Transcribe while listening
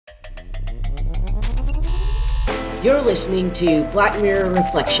You're listening to Black Mirror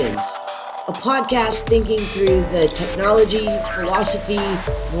Reflections, a podcast thinking through the technology, philosophy,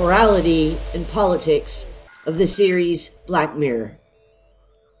 morality, and politics of the series Black Mirror.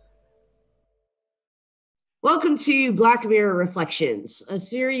 Welcome to Black Mirror Reflections, a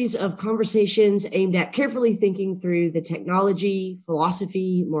series of conversations aimed at carefully thinking through the technology,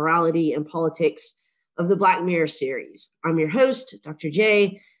 philosophy, morality, and politics of the Black Mirror series. I'm your host, Dr.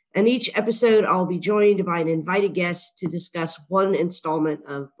 J, and each episode I'll be joined by an invited guest to discuss one installment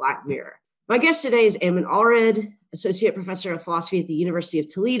of Black Mirror. My guest today is Ayman Al-Red, Associate Professor of Philosophy at the University of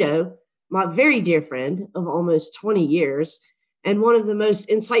Toledo, my very dear friend of almost 20 years, and one of the most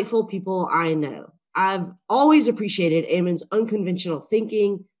insightful people I know. I've always appreciated Ayman's unconventional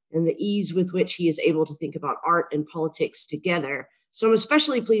thinking and the ease with which he is able to think about art and politics together. So I'm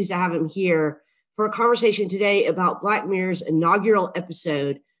especially pleased to have him here for a conversation today about Black Mirror's inaugural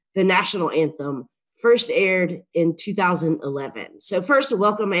episode, The National Anthem, first aired in 2011. So first,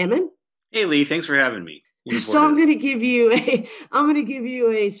 welcome, Ayman. Hey, Lee. Thanks for having me. So I'm going to give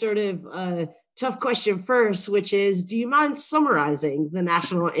you a sort of tough question first, which is, do you mind summarizing the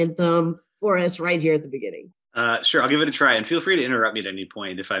National Anthem for us right here at the beginning? Sure, I'll give it a try, and feel free to interrupt me at any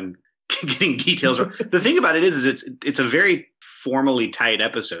point if I'm getting details wrong. The thing about it is it's a very formally tight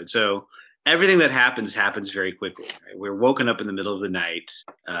episode, so everything that happens very quickly. Right? We're woken up in the middle of the night.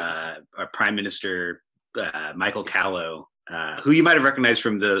 Our Prime Minister, Michael Callow, who you might have recognized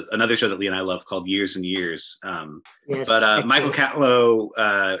from another show that Lee and I love called Years and Years. Yes, but Michael Callow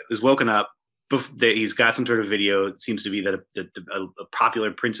is woken up. He's got some sort of video. It seems to be that a popular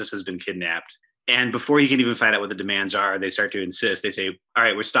princess has been kidnapped. And before he can even find out what the demands are, they start to insist. They say, all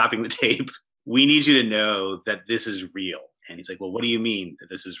right, we're stopping the tape. We need you to know that this is real. And he's like, well, what do you mean that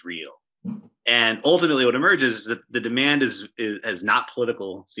this is real? And ultimately what emerges is that the demand is not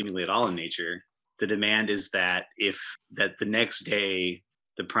political, seemingly at all in nature. The demand is that the next day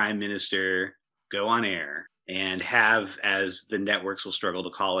the prime minister go on air and have, as the networks will struggle to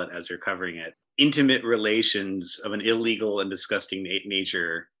call it as they're covering it, intimate relations of an illegal and disgusting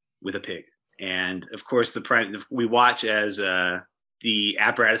nature with a pig. And of course, we watch as the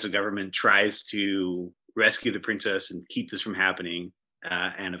apparatus of government tries to rescue the princess and keep this from happening,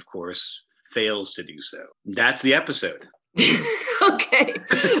 and of course, fails to do so. That's the episode. Okay.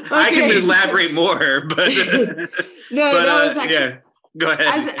 I can elaborate more, but that was actually. Yeah. Go ahead.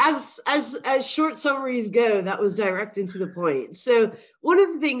 As short summaries go, that was direct and to the point. So one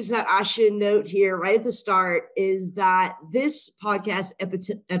of the things that I should note here right at the start is that this podcast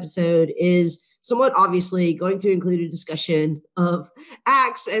episode is somewhat obviously going to include a discussion of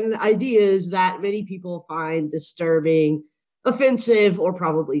acts and ideas that many people find disturbing, offensive, or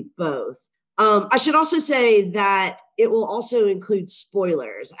probably both. I should also say that it will also include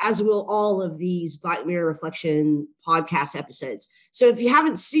spoilers, as will all of these Black Mirror Reflection podcast episodes. So if you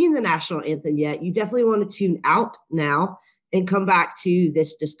haven't seen the National Anthem yet, you definitely want to tune out now and come back to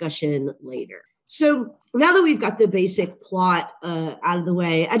this discussion later. So now that we've got the basic plot out of the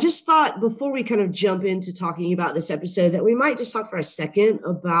way, I just thought before we kind of jump into talking about this episode that we might just talk for a second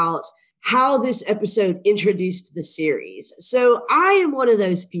about how this episode introduced the series. So I am one of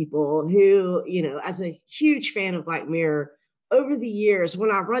those people who, as a huge fan of Black Mirror, over the years,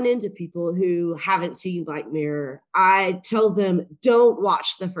 when I run into people who haven't seen Black Mirror, I tell them, don't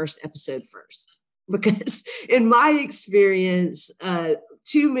watch the first episode first. Because in my experience,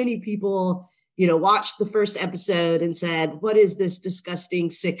 too many people, watched the first episode and said, what is this disgusting,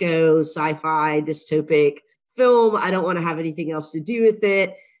 sicko, sci-fi, dystopic film? I don't want to have anything else to do with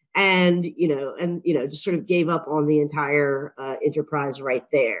it. And just sort of gave up on the entire enterprise right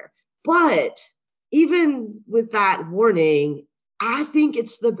there. But even with that warning, I think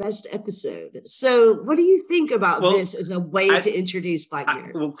it's the best episode. So what do you think about this as a way to introduce Black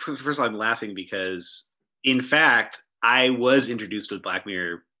Mirror? Well, first of all, I'm laughing because, in fact, I was introduced with Black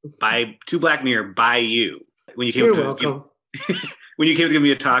Mirror by you. When you came You're welcome. When you came to give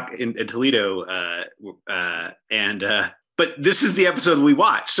me a talk in Toledo, but this is the episode we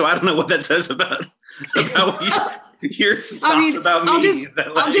watched, so I don't know what that says about your thoughts about me.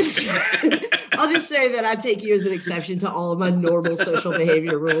 I'll just say that I take you as an exception to all of my normal social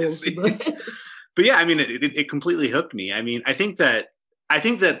behavior rules. But yeah, I mean, it completely hooked me. I mean, I think that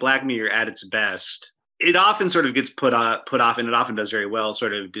Black Mirror at its best, it often sort of gets put off, and it often does very well,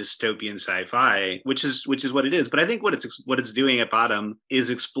 sort of dystopian sci-fi, which is what it is. But I think what it's doing at bottom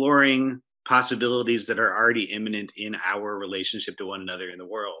is exploring possibilities that are already imminent in our relationship to one another in the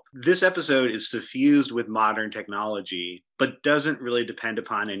world. This episode is suffused with modern technology, but doesn't really depend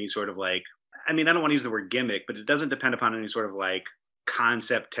upon any sort of I don't want to use the word gimmick, but it doesn't depend upon any sort of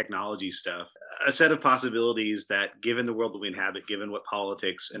concept technology stuff. a set of possibilities that, given the world that we inhabit, given what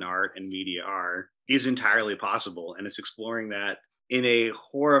politics and art and media are, is entirely possible. And it's exploring that in a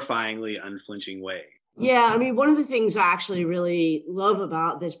horrifyingly unflinching way. Yeah, I mean, one of the things I actually really love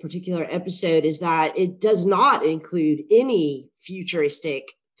about this particular episode is that it does not include any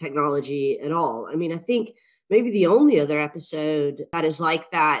futuristic technology at all. I mean, I think maybe the only other episode that is like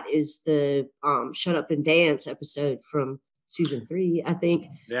that is the Shut Up and Dance episode from season 3, I think.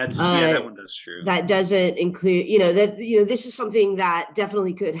 That one does true. That doesn't include, this is something that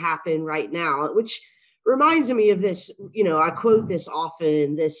definitely could happen right now, which reminds me of this, I quote this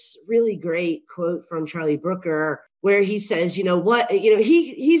often, this really great quote from Charlie Brooker, where he says,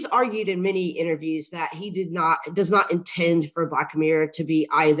 he's argued in many interviews that he does not intend for Black Mirror to be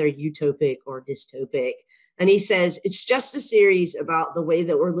either utopic or dystopic. And he says, it's just a series about the way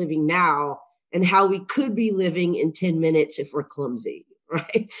that we're living now and how we could be living in 10 minutes if we're clumsy.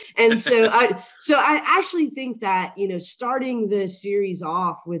 Right. And so I actually think that, starting the series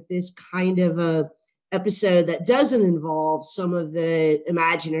off with this kind of a episode that doesn't involve some of the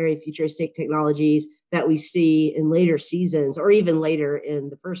imaginary futuristic technologies that we see in later seasons or even later in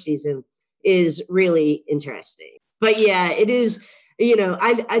the first season is really interesting. But yeah, it is,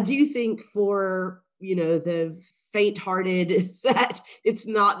 I do think for, the faint-hearted that it's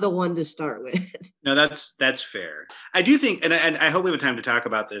not the one to start with. No, that's fair. I do think, and I hope we have time to talk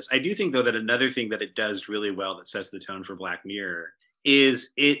about this. I do think, though, that another thing that it does really well that sets the tone for Black Mirror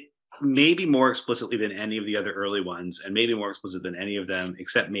is it maybe more explicitly than any of the other early ones, and maybe more explicit than any of them,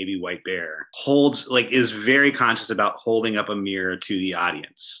 except maybe White Bear, is very conscious about holding up a mirror to the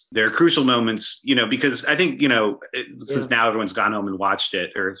audience. There are crucial moments, because I think, since now everyone's gone home and watched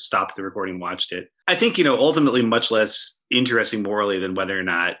it or stopped the recording and watched it, I think, ultimately much less interesting morally than whether or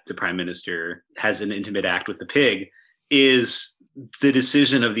not the prime minister has an intimate act with the pig is the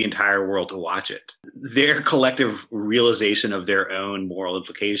decision of the entire world to watch it. Their collective realization of their own moral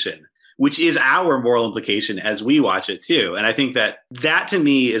implication, which is our moral implication as we watch it too. And I think that to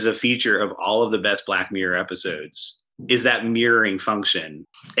me is a feature of all of the best Black Mirror episodes, is that mirroring function.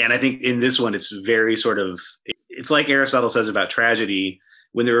 And I think in this one, it's very it's like Aristotle says about tragedy,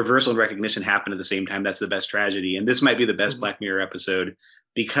 when the reversal and recognition happen at the same time, that's the best tragedy. And this might be the best Black Mirror episode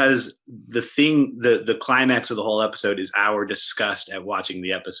because the climax of the whole episode is our disgust at watching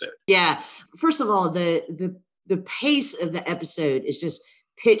the episode. Yeah. First of all, the pace of the episode is just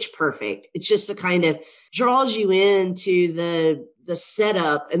pitch perfect. It's just a kind of draws you into the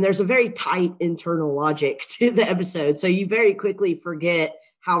setup, and there's a very tight internal logic to the episode. So you very quickly forget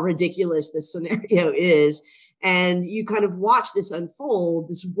how ridiculous this scenario is. And you kind of watch this unfold,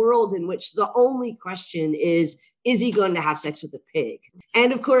 this world in which the only question is he going to have sex with a pig?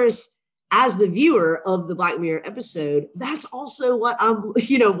 And of course, as the viewer of the Black Mirror episode, that's also what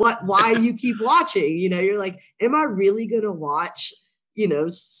why you keep watching. You're like, am I really going to watch,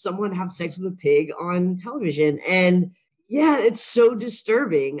 someone have sex with a pig on television? And yeah, it's so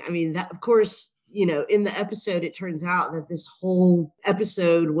disturbing. I mean, that, of course, in the episode, it turns out that this whole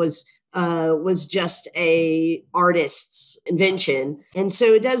episode was just a artist's invention. And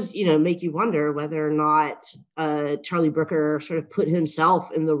so it does, make you wonder whether or not Charlie Brooker sort of put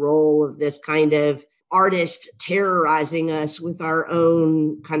himself in the role of this kind of artist terrorizing us with our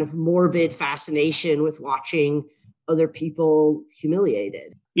own kind of morbid fascination with watching other people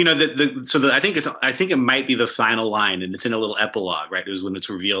humiliated. I think it might be the final line, and it's in a little epilogue, right? It was when it's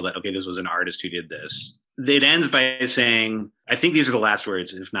revealed that, okay, this was an artist who did this. It ends by saying, I think these are the last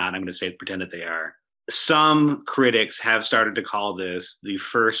words. If not, I'm going to pretend that they are. Some critics have started to call this the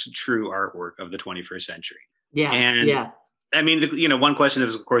first true artwork of the 21st century. Yeah. And yeah. I mean, one question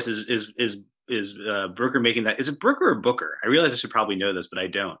is, of course, is Brooker making that? Is it Brooker or Booker? I realize I should probably know this, but I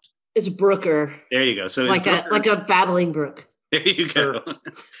don't. It's Brooker. There you go. So like a babbling brook. There you go.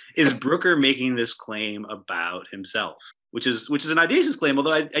 Is Brooker making this claim about himself, which is an audacious claim,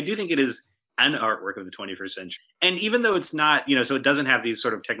 although I do think it is an artwork of the 21st century. And even though it's not, so it doesn't have these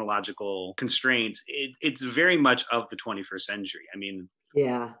sort of technological constraints, it's very much of the 21st century. I mean,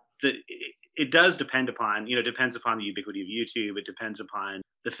 yeah, it does depend upon, depends upon the ubiquity of YouTube. It depends upon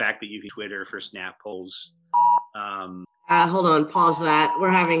the fact that you can Twitter for snap polls. Hold on, pause that.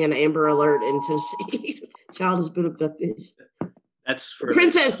 We're having an Amber Alert in Tennessee. Child has been abducted. That's for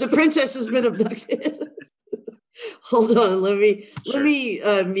the princess has been abducted. Hold on, let me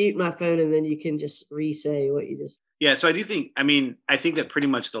mute my phone, and then you can just re-say what you just. Yeah, so I think that pretty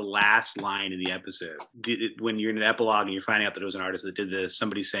much the last line in the episode, when you're in an epilogue and you're finding out that it was an artist that did this,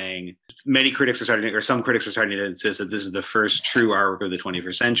 somebody saying, some critics are starting to insist that this is the first true artwork of the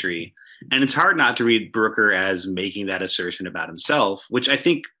 21st century. And it's hard not to read Brooker as making that assertion about himself, which I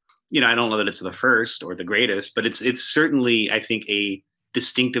think, I don't know that it's the first or the greatest, but it's certainly, I think, a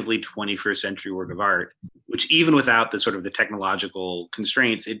distinctively 21st century work of art, which even without the sort of the technological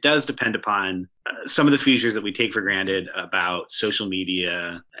constraints, it does depend upon some of the features that we take for granted about social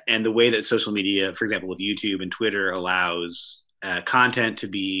media and the way that social media, for example, with YouTube and Twitter, allows content to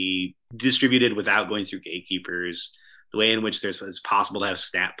be distributed without going through gatekeepers, the way in which it's possible to have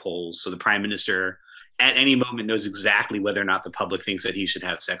snap polls. So the prime minister at any moment knows exactly whether or not the public thinks that he should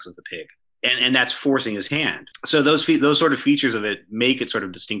have sex with a pig. And that's forcing his hand. So those sort of features of it make it sort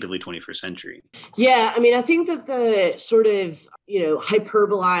of distinctively 21st century. Yeah, I mean, I think that the sort of,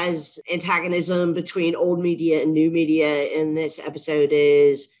 hyperbolized antagonism between old media and new media in this episode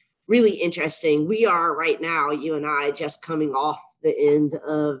is really interesting. We are right now, you and I, just coming off the end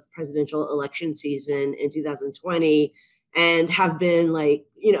of presidential election season in 2020 and have been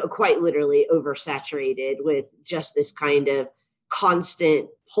quite literally oversaturated with just this kind of constant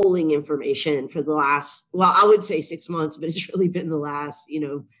polling information for the last, I would say 6 months, but it's really been the last,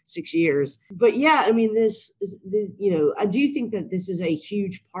 6 years. But yeah, I mean, I do think that this is a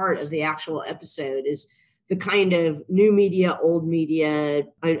huge part of the actual episode is the kind of new media, old media,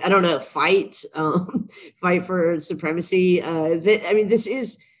 I don't know, fight for supremacy. This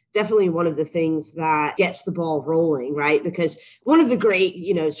is definitely one of the things that gets the ball rolling, right? Because one of the great,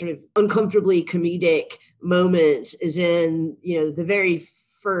 sort of uncomfortably comedic moments is in, the very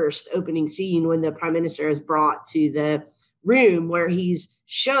first opening scene when the prime minister is brought to the room where he's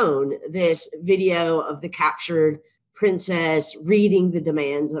shown this video of the captured princess reading the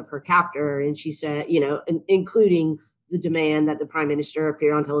demands of her captor. And she said, including the demand that the prime minister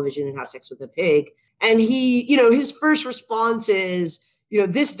appear on television and have sex with a pig. And he, his first response is,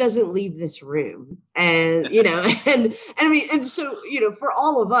 this doesn't leave this room. And, and so, for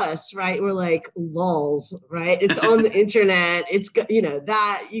all of us, right, we're like, lols, right? It's on the internet. It's,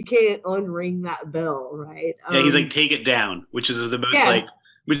 that you can't unring that bell, right? Yeah, he's like, take it down, which is the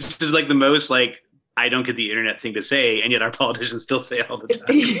most I don't get the internet thing to say, and yet our politicians still say it all the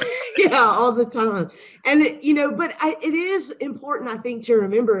time. Yeah, all the time. And, but it is important, I think, to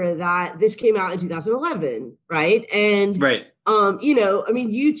remember that this came out in 2011, right? And, right.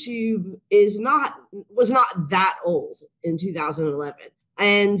 YouTube was not that old in 2011.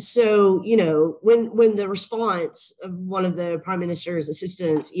 And so, when the response of one of the prime minister's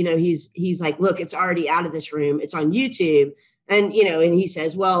assistants, he's like, look, it's already out of this room. It's on YouTube. And, and he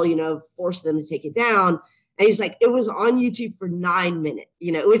says, well, force them to take it down. And he's like, it was on YouTube for 9 minutes,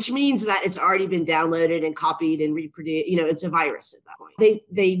 which means that it's already been downloaded and copied and reproduced. It's a virus at that point.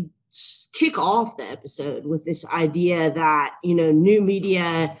 They kick off the episode with this idea that, new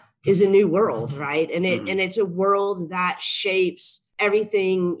media is a new world, right? And it's a world that shapes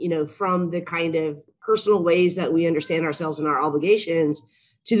everything, from the kind of personal ways that we understand ourselves and our obligations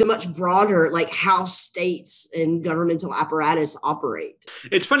to the much broader, like how states and governmental apparatus operate.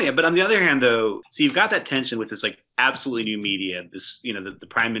 It's funny, but on the other hand, though, so you've got that tension with this like absolutely new media, this, the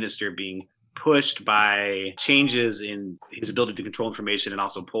prime minister being pushed by changes in his ability to control information and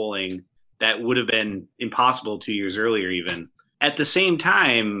also polling that would have been impossible 2 years earlier even. At the same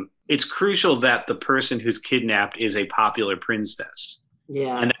time, it's crucial that the person who's kidnapped is a popular princess.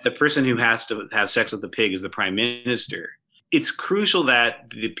 Yeah. And that the person who has to have sex with the pig is the prime minister. It's crucial that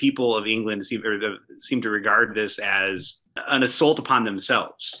the people of England seem to regard this as an assault upon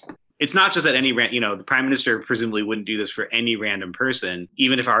themselves. It's not just that the prime minister presumably wouldn't do this for any random person,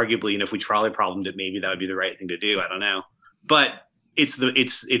 even if arguably, if we trolley problemed it, maybe that would be the right thing to do. I don't know. But it's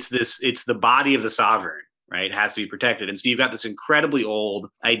the body of the sovereign, right? It has to be protected. And so you've got this incredibly old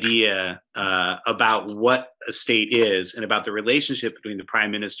idea about what a state is and about the relationship between the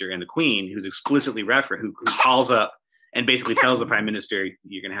prime minister and the queen, who's explicitly who calls up and basically tells the prime minister,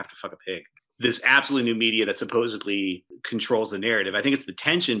 you're going to have to fuck a pig. This absolutely new media that supposedly controls the narrative. I think it's the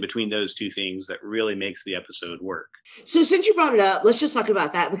tension between those two things that really makes the episode work. So since you brought it up, let's just talk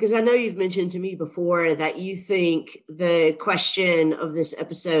about that, because I know you've mentioned to me before that you think the question of this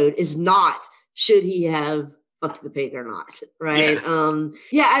episode is not, should he have fucked the pig or not, right?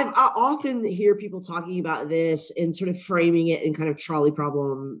 I often hear people talking about this and sort of framing it in kind of trolley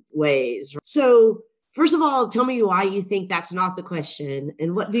problem ways. So first of all, tell me why you think that's not the question,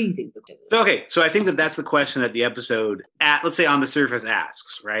 and what do you think the question is? Okay, so I think that's the question that the episode, let's say on the surface,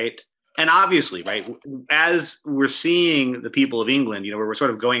 asks, right? And obviously, right, as we're seeing the people of England, we're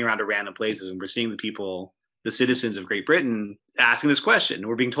sort of going around to random places and we're seeing the citizens of Great Britain asking this question.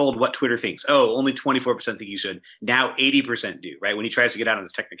 We're being told what Twitter thinks. Oh, only 24% think you should. Now 80% do, right? When he tries to get out of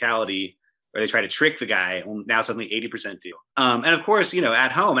this technicality, or they try to trick the guy, now suddenly 80% do. And of course,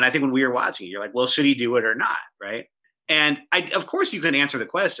 at home, and I think when we were watching, you're like, well, should he do it or not, right? And of course, you can answer the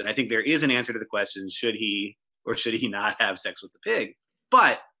question. I think there is an answer to the question: should he or should he not have sex with the pig?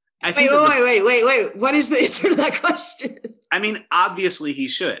 But I think wait. What is the answer to that question? I mean, obviously he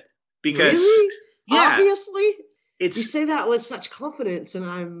should, because really? Yeah, obviously. You say that with such confidence, and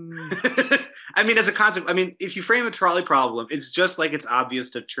I'm. I mean, as a concept, I mean, if you frame a trolley problem, it's just like it's obvious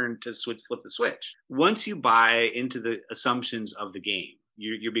to flip the switch. Once you buy into the assumptions of the game,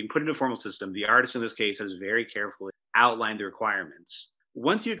 you're being put into a formal system. The artist in this case has very carefully outlined the requirements.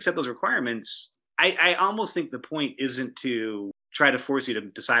 Once you accept those requirements, I almost think the point isn't to try to force you to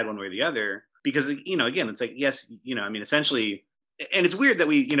decide one way or the other, because, again, it's like, yes, I mean, essentially, and it's weird that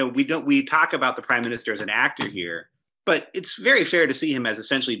we talk about the prime minister as an actor here, but it's very fair to see him as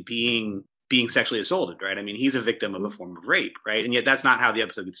essentially being sexually assaulted, right? I mean, he's a victim of a form of rape, right? And yet that's not how the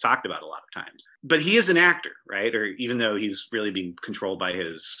episode gets talked about a lot of times. But he is an actor, right? Or even though he's really being controlled by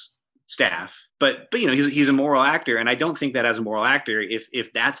his staff, but he's a moral actor, and I don't think that as a moral actor, if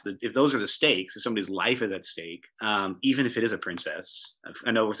those are the stakes, if somebody's life is at stake, even if it is a princess,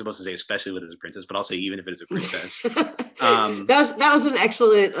 I know we're supposed to say especially when it's a princess, but I'll say even if it is a princess. That was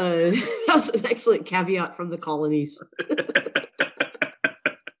an excellent caveat from the colonies.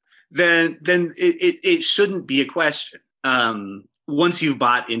 then it shouldn't be a question once you've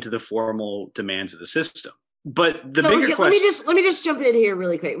bought into the formal demands of the system. But the bigger question. Let me just jump in here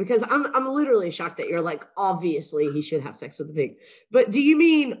really quick, because I'm literally shocked that you're like, obviously he should have sex with the pig. But do you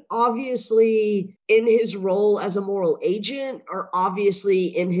mean obviously in his role as a moral agent, or obviously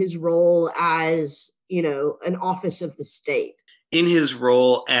in his role as, an office of the state? In his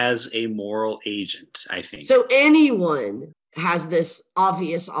role as a moral agent, I think. So anyone has this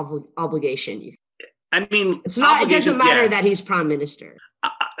obvious obligation. I mean, it's not. It doesn't matter that he's prime minister.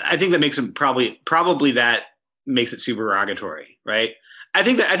 I think that makes him probably that makes it supererogatory, right? I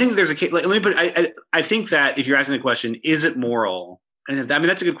think that there's a case. Let me put. I think that if you're asking the question, is it moral? I mean,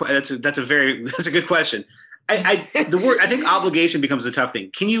 that's a good. That's a good question. I think obligation becomes a tough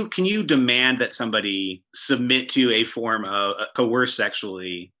thing. Can you demand that somebody submit to a form of coerce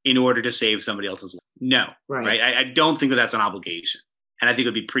sexually in order to save somebody else's life? No, right? I don't think that that's an obligation. And I think it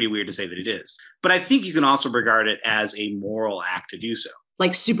would be pretty weird to say that it is. But I think you can also regard it as a moral act to do so.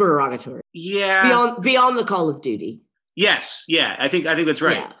 Like supererogatory. Yeah. Beyond the call of duty. Yes. Yeah. I think that's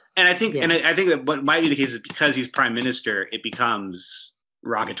right. Yeah. And I think that what might be the case is because he's prime minister, it becomes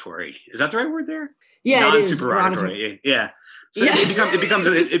rogatory. Is that the right word there? Yeah, it is. Non-supererogatory. Yeah. So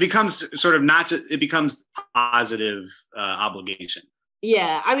it becomes sort of not just, it becomes positive obligation.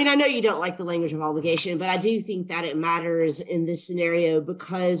 Yeah, I mean, I know you don't like the language of obligation, but I do think that it matters in this scenario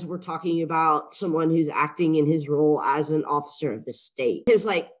because we're talking about someone who's acting in his role as an officer of the state. His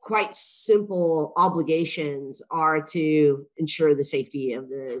quite simple obligations are to ensure the safety of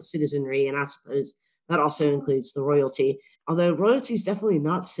the citizenry, and I suppose that also includes the royalty. Although royalty is definitely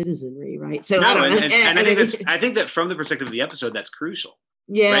not citizenry, right? So no, and I think that from the perspective of the episode, that's crucial.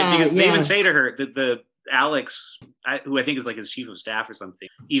 Yeah, right? Because they even say to her that the Alex, who I think is like his chief of staff or something,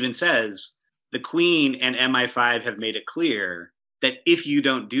 even says the Queen and MI5 have made it clear that if you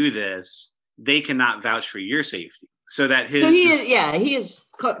don't do this, they cannot vouch for your safety. So that he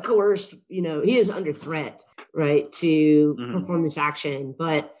is coerced. He is under threat, right, to perform this action.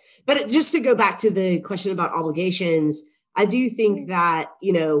 But just to go back to the question about obligations, I do think that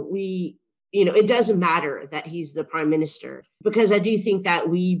it doesn't matter that he's the prime minister, because I do think that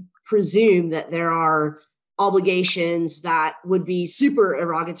we presume that there are obligations that would be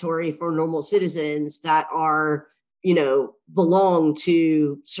supererogatory for normal citizens that are, belong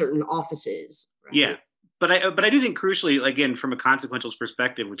to certain offices. Right? Yeah. But I do think crucially, again, from a consequential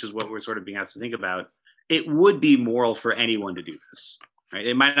perspective, which is what we're sort of being asked to think about, it would be moral for anyone to do this, right?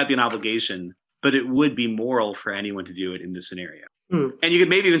 It might not be an obligation, but it would be moral for anyone to do it in this scenario. And you could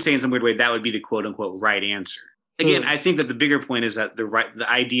maybe even say in some weird way, that would be the quote unquote right answer. Again, I think that the bigger point is that the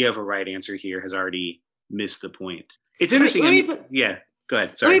idea of a right answer here has already missed the point. It's interesting. Yeah, go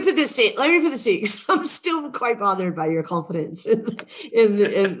ahead. Sorry. Let me put this because I'm still quite bothered by your confidence in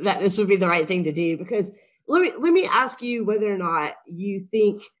that this would be the right thing to do. Because let me ask you whether or not you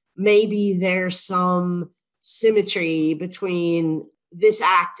think maybe there's some symmetry between this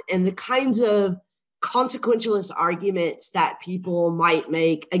act and the kinds of consequentialist arguments that people might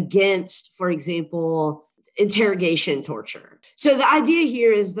make against, for example, interrogation torture. So the idea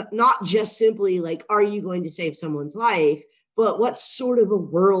here is that not just simply are you going to save someone's life, but what sort of a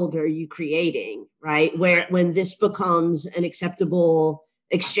world are you creating, right? When this becomes an acceptable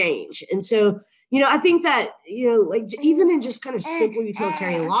exchange. And so, I think that, even in just kind of simple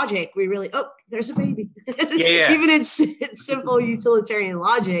utilitarian logic, we really, there's a baby. Yeah. Even in simple utilitarian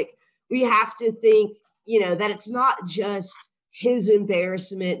logic, we have to think that it's not just his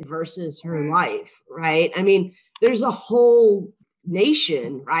embarrassment versus her life, right? I mean, there's a whole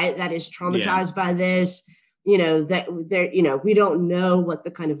nation, right, that is traumatized by this, that there, we don't know what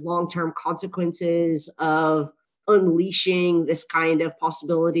the kind of long-term consequences of unleashing this kind of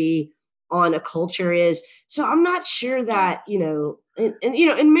possibility on a culture is. So I'm not sure that, and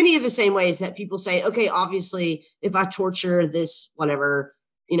in many of the same ways that people say, okay, obviously, if I torture this, whatever,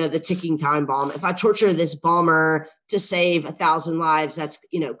 the ticking time bomb, if I torture this bomber to save 1,000 lives, that's,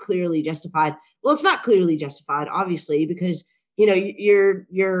 clearly justified. Well, it's not clearly justified, obviously, because, you're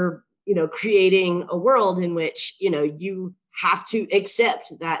creating a world in which, you have to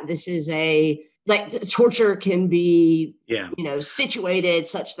accept that this is torture can be, situated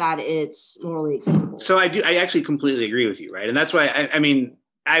such that it's morally acceptable. So I actually completely agree with you, right? And that's why I mean,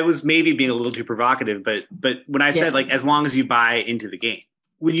 I was maybe being a little too provocative, but when I said as long as you buy into the game,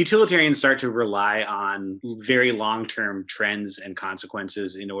 when utilitarians start to rely on very long-term trends and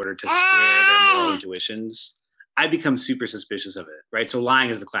consequences in order to square their moral intuitions, I become super suspicious of it, right? So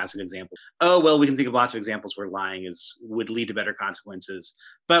lying is the classic example. Oh, well, we can think of lots of examples where lying would lead to better consequences,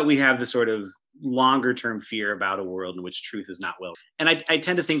 but we have the sort of longer term fear about a world in which truth is not well. And I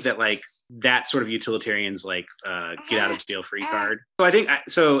tend to think that that sort of utilitarians get out of jail free card. So I think,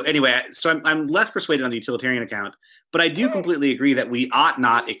 I'm less persuaded on the utilitarian account, but I do completely agree that we ought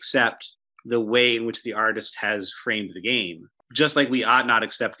not accept the way in which the artist has framed the game. Just like we ought not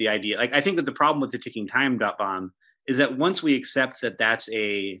accept the idea. I think that the problem with the ticking time bomb is that once we accept that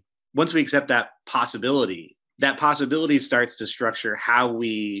possibility starts to structure how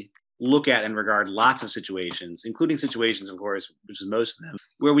we look at and regard lots of situations, including situations, of course, which is most of them,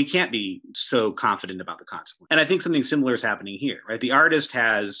 where we can't be so confident about the consequence. And I think something similar is happening here, right? The artist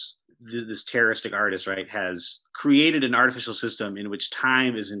this terroristic artist, right, has created an artificial system in which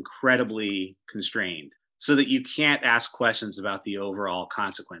time is incredibly constrained, so that you can't ask questions about the overall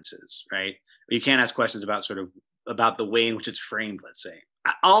consequences, right? Or you can't ask questions about the way in which it's framed, let's say.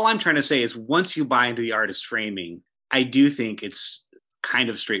 All I'm trying to say is once you buy into the artist's framing, I do think it's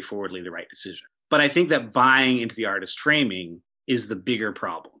kind of straightforwardly the right decision. But I think that buying into the artist's framing is the bigger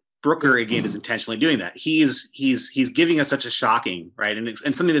problem. Brooker, again, is intentionally doing that. He's giving us such a shocking, right? And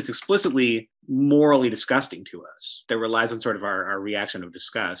something that's explicitly morally disgusting to us, that relies on sort of our reaction of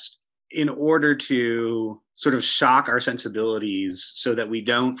disgust, in order to sort of shock our sensibilities so that we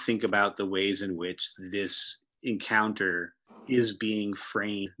don't think about the ways in which this encounter is being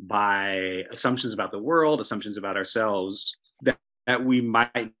framed by assumptions about the world, assumptions about ourselves that we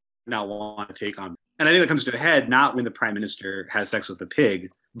might not want to take on. And I think that comes to a head not when the prime minister has sex with a pig,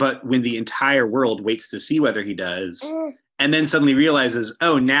 but when the entire world waits to see whether he does, and then suddenly realizes,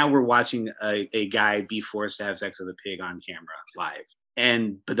 oh, now we're watching a guy be forced to have sex with a pig on camera live.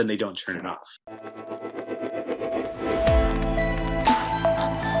 But then they don't turn it off.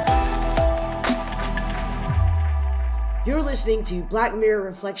 You're listening to Black Mirror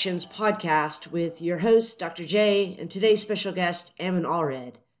Reflections podcast with your host, Dr. J, and today's special guest, Ammon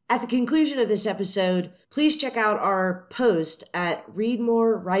Allred. At the conclusion of this episode, please check out our post at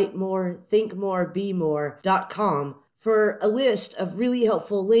readmore.com for a list of really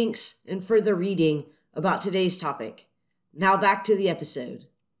helpful links and further reading about today's topic. Now back to the episode.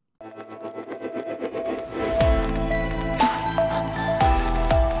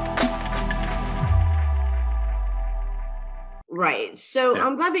 Right. So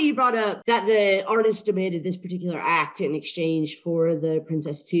I'm glad that you brought up that the artist demanded this particular act in exchange for the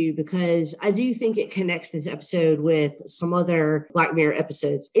Princess 2, because I do think it connects this episode with some other Black Mirror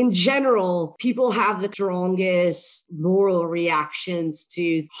episodes. In general, people have the strongest moral reactions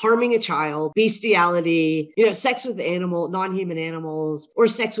to harming a child, bestiality, sex with non-human animals, or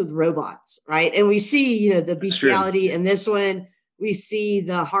sex with robots, right? And we see, the bestiality in this one. We see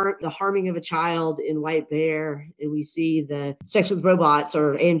the harming of a child in White Bear, and we see the sex with robots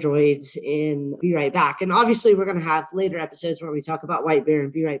or androids in Be Right Back. And obviously, we're going to have later episodes where we talk about White Bear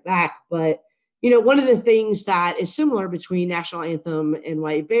and Be Right Back. But, one of the things that is similar between National Anthem and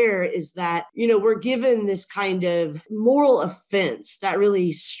White Bear is that, we're given this kind of moral offense that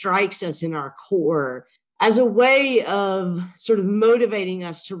really strikes us in our core as a way of sort of motivating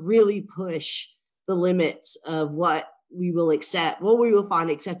us to really push the limits of what we will accept, what we will find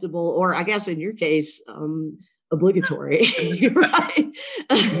acceptable, or I guess in your case, obligatory, right?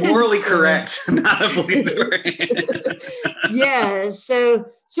 Morally correct, not obligatory. Yeah. So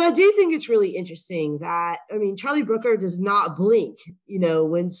I do think it's really interesting that, Charlie Brooker does not blink,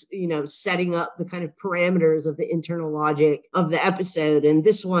 when, setting up the kind of parameters of the internal logic of the episode. And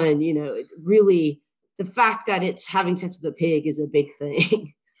this one, really, the fact that it's having sex with a pig is a big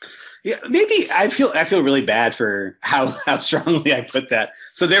thing. Yeah, maybe I feel really bad for how strongly I put that.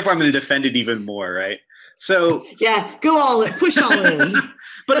 So therefore, I'm going to defend it even more, right? So yeah, go all in, push all in.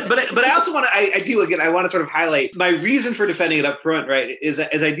 but I also want to I want to sort of highlight my reason for defending it up front, right? Is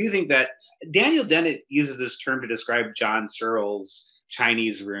I do think that Daniel Dennett uses this term to describe John Searle's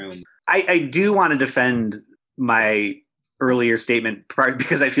Chinese room. I do want to defend my earlier statement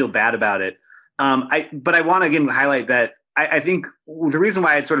because I feel bad about it. But I want to again highlight that I think the reason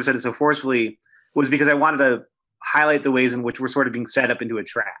why I sort of said it so forcefully was because I wanted to highlight the ways in which we're sort of being set up into a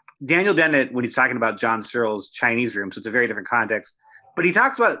trap. Daniel Dennett, when he's talking about John Searle's Chinese room, so it's a very different context, but he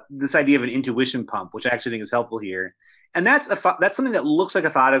talks about this idea of an intuition pump, which I actually think is helpful here. And that's something that looks like a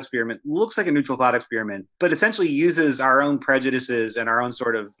thought experiment, looks like a neutral thought experiment, but essentially uses our own prejudices and our own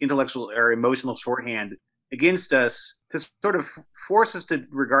sort of intellectual or emotional shorthand against us to sort of force us to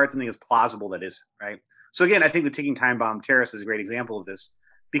regard something as plausible that isn't, right? So again, I think the ticking time bomb terrorist is a great example of this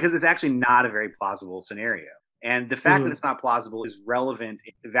because it's actually not a very plausible scenario. And the fact that it's not plausible is relevant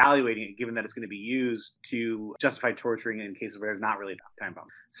in evaluating it, given that it's going to be used to justify torturing in cases where there's not really a time bomb.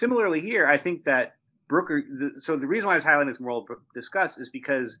 Similarly here, I think that Brooker, so the reason why I was highlighting this moral disgust is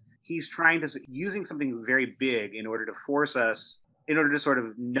because he's trying to, using something very big in order to force us, in order to sort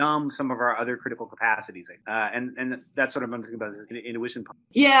of numb some of our other critical capacities. And that's sort of what I'm thinking about this intuition.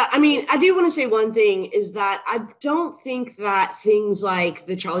 Yeah, I mean, I do want to say one thing is that I don't think that things like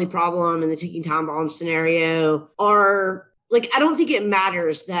the Charlie problem and the ticking time bomb scenario are like, I don't think it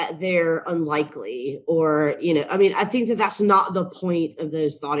matters that they're unlikely or, I mean, I think that that's not the point of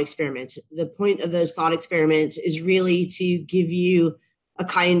those thought experiments. The point of those thought experiments is really to give you a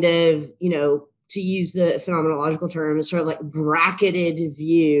kind of, to use the phenomenological term, sort of like bracketed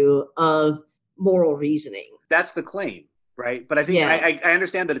view of moral reasoning. That's the claim, right? But I think I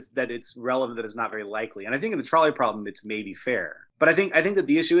understand that it's relevant, that it's not very likely. And I think in the trolley problem, it's maybe fair. But I think that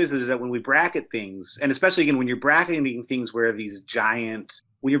the issue is that when we bracket things, and especially again when you're bracketing things where these giant,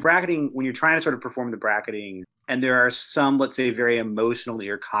 when you're trying to sort of perform the bracketing, and there are some, let's say, very emotionally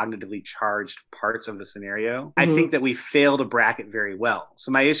or cognitively charged parts of the scenario, I think that we fail to bracket very well.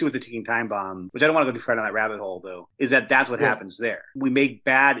 So my issue with the ticking time bomb, which I don't want to go too far down that rabbit hole, though, is that that's what happens there. We make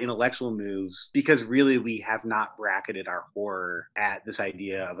bad intellectual moves because really we have not bracketed our horror at this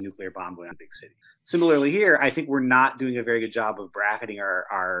idea of a nuclear bomb going on a big city. Similarly here, I think we're not doing a very good job of bracketing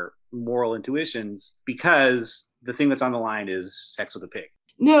our moral intuitions because the thing that's on the line is sex with a pig.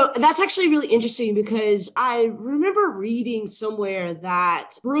 No, that's actually really interesting because I remember reading somewhere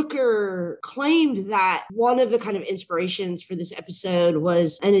that Brooker claimed that one of the kind of inspirations for this episode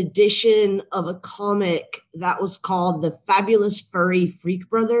was an edition of a comic that was called The Fabulous Furry Freak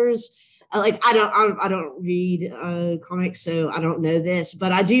Brothers. I don't read comics, so I don't know this,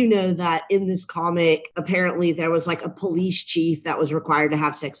 but I do know that in this comic, apparently there was like a police chief that was required to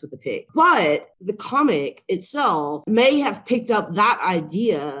have sex with a pig. But the comic itself may have picked up that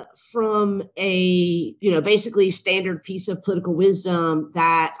idea from a, basically standard piece of political wisdom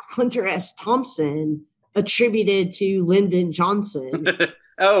that Hunter S. Thompson attributed to Lyndon Johnson.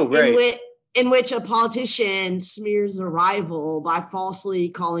 Oh, right. In which a politician smears a rival by falsely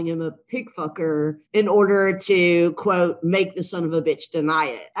calling him a pig fucker in order to, quote, make the son of a bitch deny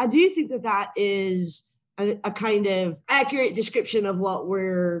it. I do think that is a kind of accurate description of what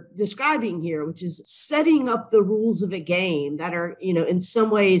we're describing here, which is setting up the rules of a game that are, in some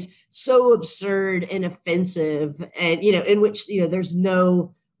ways so absurd and offensive and, in which, there's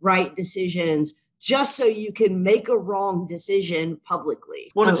no right decisions, just so you can make a wrong decision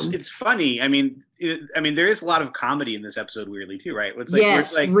publicly. Well, it's funny. I mean, there is a lot of comedy in this episode, weirdly, too, right? It's like,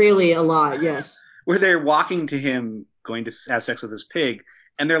 yes, really a lot, yes. Where they're walking to him, going to have sex with his pig,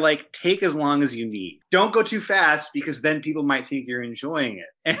 and they're like, take as long as you need. Don't go too fast because then people might think you're enjoying it.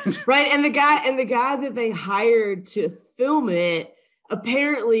 And right, and the guy that they hired to film it,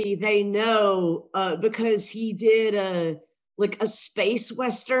 apparently they know because he did a space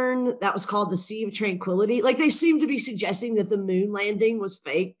Western that was called The Sea of Tranquility. Like, they seem to be suggesting that the moon landing was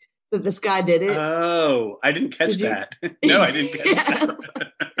faked, that this guy did it. Oh, I didn't catch that. No, I didn't catch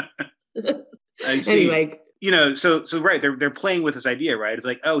that. I see. Anyway. So right, they're playing with this idea, right? It's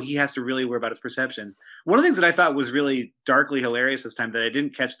like, oh, he has to really worry about his perception. One of the things that I thought was really darkly hilarious this time that I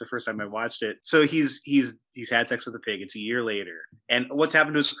didn't catch the first time I watched it. So he's had sex with a pig. It's a year later. And what's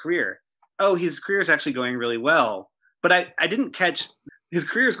happened to his career? Oh, his career is actually going really well. But I didn't catch his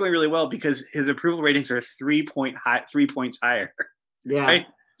career is going really well because his approval ratings are 3 points higher. Yeah. Right?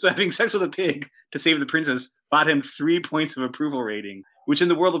 So having sex with a pig to save the princess bought him 3 points of approval rating, which in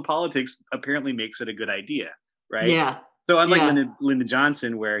the world of politics apparently makes it a good idea, right? Yeah. So unlike Lyndon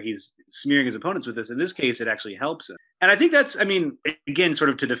Johnson, where he's smearing his opponents with this, in this case, it actually helps him. And I think that's, I mean, again, sort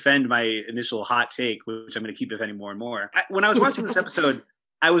of to defend my initial hot take, which I'm going to keep defending more and more. When I was watching this episode,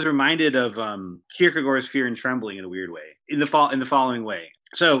 I was reminded of Kierkegaard's Fear and Trembling in a weird way, in the following way.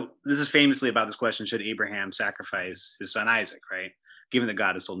 So this is famously about this question: should Abraham sacrifice his son Isaac? Right, given that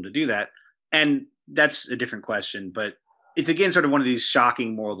God has told him to do that, and that's a different question. But it's again sort of one of these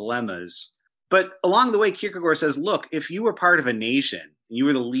shocking moral dilemmas. But along the way, Kierkegaard says, look, if you were part of a nation and you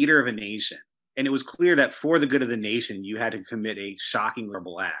were the leader of a nation, and it was clear that for the good of the nation, you had to commit a shocking,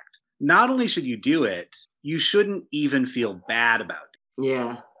 horrible act, not only should you do it, you shouldn't even feel bad about it.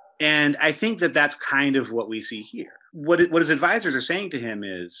 Yeah. And I think that that's kind of what we see here. What his advisors are saying to him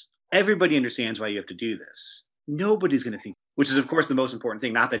is, everybody understands why you have to do this. Nobody's going to think, which is, of course, the most important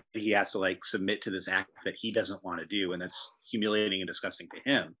thing, not that he has to like submit to this act that he doesn't want to do. And that's humiliating and disgusting to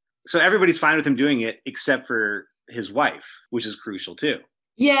him. So everybody's fine with him doing it, except for his wife, which is crucial too.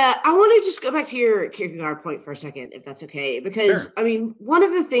 Yeah, I want to just go back to your Kierkegaard point for a second, if that's okay. Because, sure. I mean, one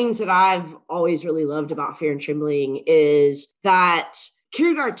of the things that I've always really loved about Fear and Trembling is that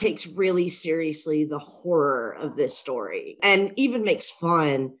Kierkegaard takes really seriously the horror of this story and even makes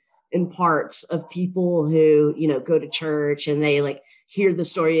fun in parts of people who, you know, go to church and they like hear the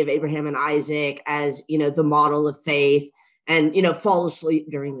story of Abraham and Isaac as, you know, the model of faith and, you know, fall asleep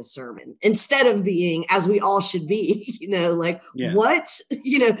during the sermon instead of being, as we all should be, you know, like, what,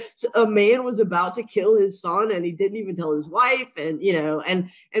 you know, so a man was about to kill his son and he didn't even tell his wife. And, you know, and,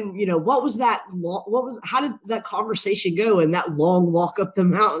 you know, how did that conversation go and that long walk up the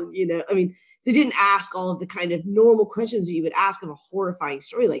mountain? You know, I mean, they didn't ask all of the kind of normal questions that you would ask of a horrifying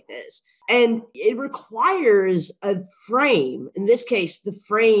story like this. And it requires a frame, in this case, the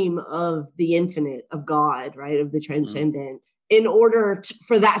frame of the infinite, of God, right, of the transcendent, in order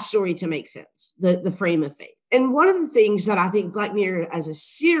for that story to make sense, the frame of faith. And one of the things that I think Black Mirror as a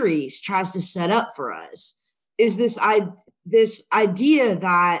series tries to set up for us is this idea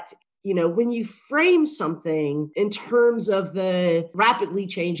that, you know, when you frame something in terms of the rapidly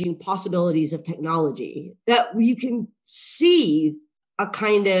changing possibilities of technology, that you can see a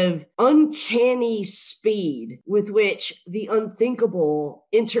kind of uncanny speed with which the unthinkable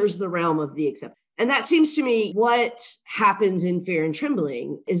enters the realm of the acceptable. And that seems to me what happens in Fear and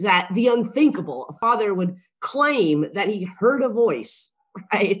Trembling is that the unthinkable, a father would claim that he heard a voice,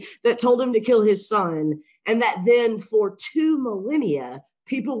 right, that told him to kill his son, and that then for 2 millennia,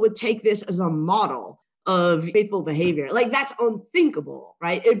 people would take this as a model of faithful behavior. Like, that's unthinkable,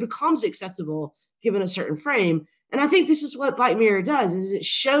 right? It becomes acceptable given a certain frame. And I think this is what Black Mirror does, is it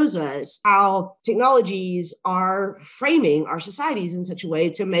shows us how technologies are framing our societies in such a way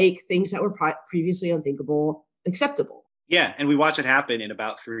to make things that were previously unthinkable acceptable. Yeah, and we watch it happen in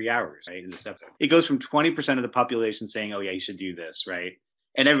about 3 hours, right, in this episode. It goes from 20% of the population saying, oh yeah, you should do this, right?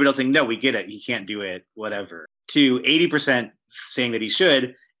 And everybody else saying, no, we get it, he can't do it, whatever, to 80% saying that he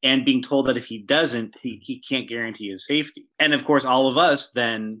should, and being told that if he doesn't, he can't guarantee his safety. And of course, all of us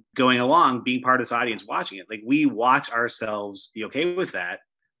then going along, being part of this audience, watching it, like we watch ourselves be okay with that.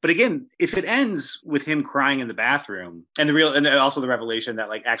 But again, if it ends with him crying in the bathroom and also the revelation that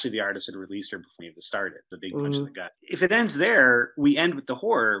like actually the artist had released her before it started, the big punch in the gut. If it ends there, we end with the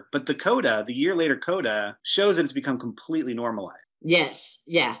horror, but the coda, the year later coda, shows that it's become completely normalized. Yes.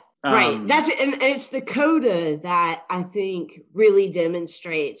 Yeah. Right. That's it. And it's the coda that I think really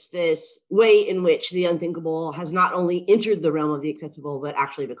demonstrates this way in which the unthinkable has not only entered the realm of the acceptable, but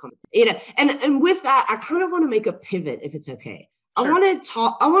actually become, you know, and with that, I kind of want to make a pivot if it's okay. Sure. I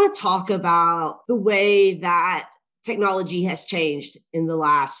want to talk about the way that technology has changed in the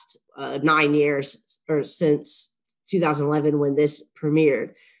last 9 years or since 2011 when this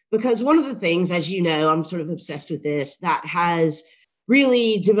premiered, because one of the things, as you know, I'm sort of obsessed with this, that has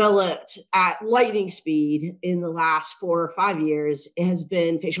really developed at lightning speed in the last 4 or 5 years, it has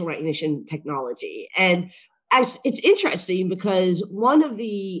been facial recognition technology. And it's interesting because one of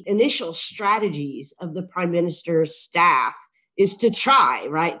the initial strategies of the Prime Minister's staff is to try,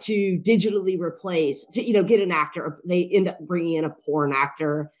 right, to digitally replace, to, you know, get an actor. They end up bringing in a porn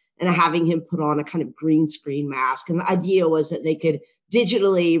actor and having him put on a kind of green screen mask. And the idea was that they could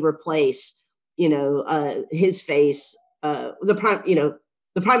digitally replace, you know, his face. The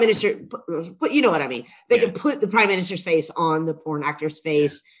prime minister, but you know what I mean? They could put the prime minister's face on the porn actor's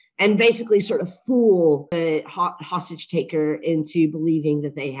face and basically sort of fool the hostage taker into believing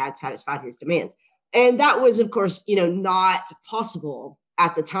that they had satisfied his demands. And that was, of course, you know, not possible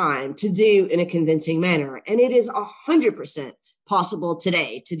at the time to do in a convincing manner. And it is 100% possible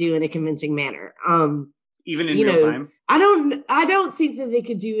today to do in a convincing manner. Even in real time? I don't think that they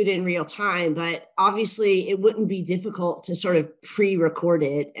could do it in real time, but obviously it wouldn't be difficult to sort of pre-record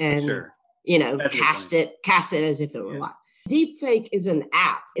it and That's cast it as if it were live. Deepfake is an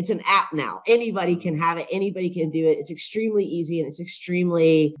app. It's an app now. Anybody can have it. Anybody can do it. It's extremely easy and it's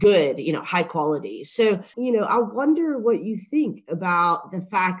extremely good, high quality. So, I wonder what you think about the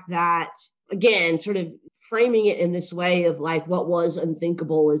fact that, again, sort of framing it in this way of like what was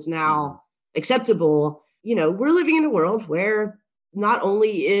unthinkable is now acceptable. We're living in a world where not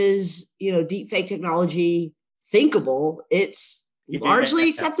only is, deepfake technology thinkable, it's largely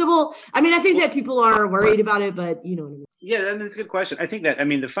acceptable. I mean, I think that people are worried about it, but you know what I mean. Yeah, that's a good question. I think that,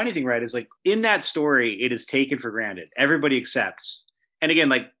 the funny thing, right, is like in that story, it is taken for granted. Everybody accepts. And again,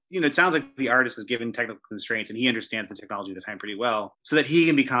 like, it sounds like the artist is given technical constraints and he understands the technology at the time pretty well so that he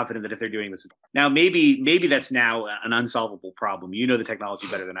can be confident that if they're doing this. Now, maybe that's now an unsolvable problem. You know the technology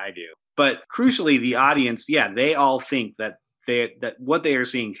better than I do. But crucially, the audience, they all think that what they are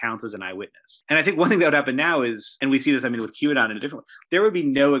seeing counts as an eyewitness. And I think one thing that would happen now is, and we see this, with QAnon in a different way, there would be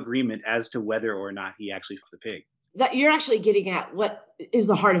no agreement as to whether or not he actually fucked the pig. That you're actually getting at what is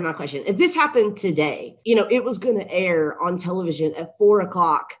the heart of my question. If this happened today, it was going to air on television at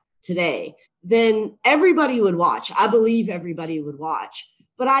 4:00 today, then everybody would watch. I believe everybody would watch.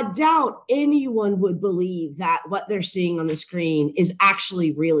 But I doubt anyone would believe that what they're seeing on the screen is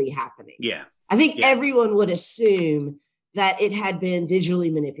actually really happening. Yeah. I think everyone would assume that it had been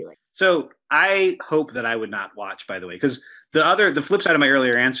digitally manipulated. So I hope that I would not watch, by the way, because the flip side of my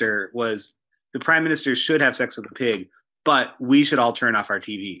earlier answer was the prime minister should have sex with a pig, but we should all turn off our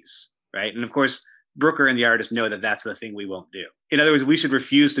TVs, right? And of course, Brooker and the artist know that that's the thing we won't do. In other words, we should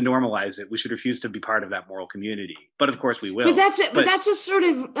refuse to normalize it. We should refuse to be part of that moral community. But of course, we will. But that's a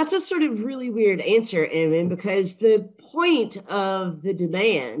sort of really weird answer, Eamon, because the point of the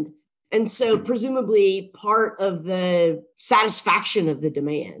demand, and so presumably part of the satisfaction of the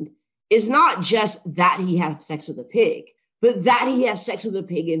demand, is not just that he have sex with a pig, but that he have sex with a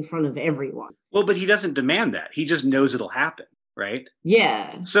pig in front of everyone. Well, but he doesn't demand that. He just knows it'll happen, right?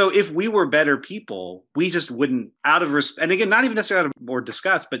 Yeah. So if we were better people, we just wouldn't, out of respect, and again, not even necessarily out of more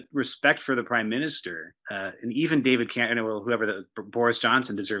disgust, but respect for the prime minister, and even David Cameron, whoever, Boris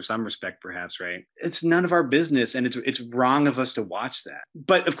Johnson deserves some respect, perhaps, right? It's none of our business, and it's wrong of us to watch that.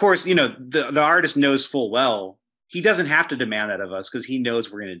 But of course, the artist knows full well he doesn't have to demand that of us because he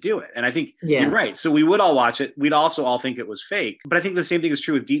knows we're going to do it. And I think you're right. So we would all watch it. We'd also all think it was fake. But I think the same thing is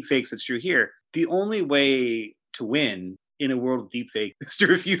true with deepfakes. It's true here. The only way to win in a world of deepfake is to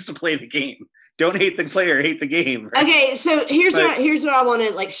refuse to play the game. Don't hate the player, hate the game. Right? Okay, so here's what I want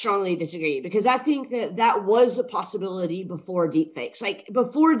to strongly disagree, because I think that was a possibility before deepfakes. Like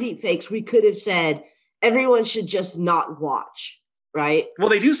before deepfakes, we could have said everyone should just not watch, right? Well,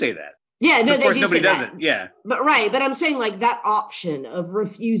 they do say that. Yeah, no, of course, they do nobody say does that. it. Yeah, but I'm saying like that option of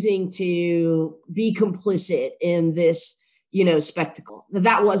refusing to be complicit in this, spectacle,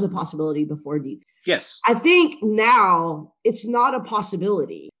 that was a possibility before deep. Yes, I think now it's not a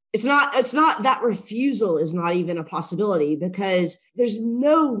possibility. It's not that refusal is not even a possibility, because there's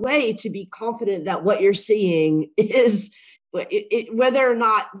no way to be confident that what you're seeing is whether or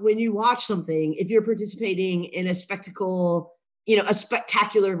not when you watch something, if you're participating in a spectacle, a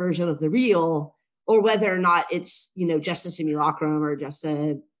spectacular version of the real, or whether or not it's, just a simulacrum or just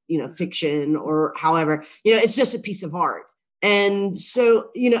a, fiction, or however, it's just a piece of art. And so,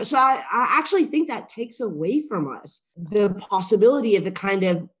 so I actually think that takes away from us the possibility of the kind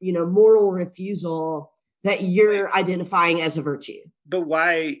of, moral refusal that you're identifying as a virtue. But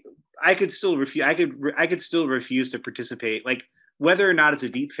why? I could still refuse. I could still refuse to participate. Like whether or not it's a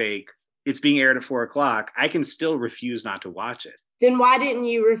deep fake, it's being aired at 4:00. I can still refuse not to watch it. Then why didn't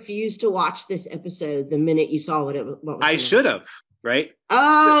you refuse to watch this episode the minute you saw what was I should have, right?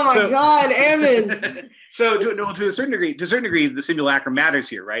 Oh my God, Eamon. So to a certain degree, the simulacrum matters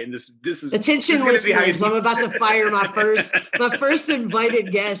here, right? And this is attention, listeners. I'm about to fire my first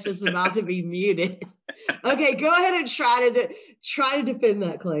invited guest is about to be muted. Okay, go ahead and try to defend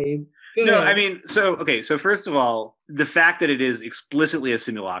that claim. No, I mean, so first of all, the fact that it is explicitly a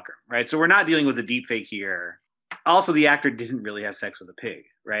simulacrum, right? So we're not dealing with a deep fake here. Also, the actor didn't really have sex with a pig,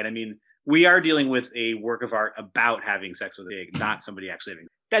 right? I mean, we are dealing with a work of art about having sex with a pig, not somebody actually having.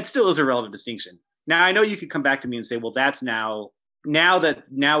 That still is a relevant distinction. Now, I know you could come back to me and say, well, that's now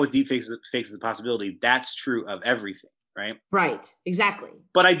with deep fakes is a possibility, that's true of everything, right? Right, exactly.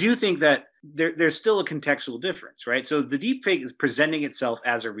 But I do think that there's still a contextual difference, right? So the deep fake is presenting itself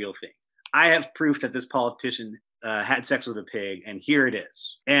as a real thing. I have proof that this politician had sex with a pig, and here it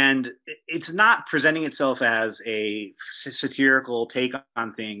is. And it's not presenting itself as a satirical take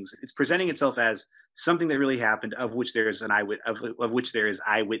on things. It's presenting itself as something that really happened, of which there is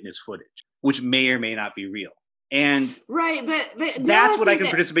eyewitness footage, which may or may not be real. And right, but that's what I can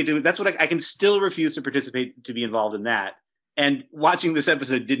participate in. That's what I can still refuse to participate, to be involved in that. And watching this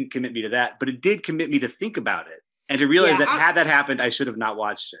episode didn't commit me to that, but it did commit me to think about it and to realize that had that happened, I should have not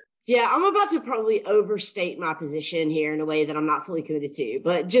watched it. Yeah, I'm about to probably overstate my position here in a way that I'm not fully committed to,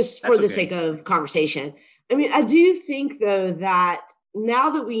 but just for the sake of conversation. I mean, I do think, though, that now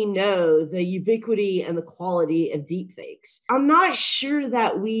that we know the ubiquity and the quality of deepfakes, I'm not sure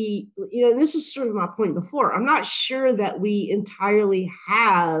that we, this is sort of my point before, I'm not sure that we entirely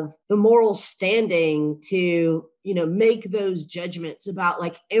have the moral standing to, make those judgments about,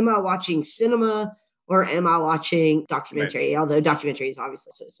 like, am I watching cinema or am I watching documentary? Right. Although documentary is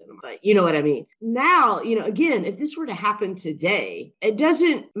obviously so cinema, but you know what I mean? Now, again, if this were to happen today, it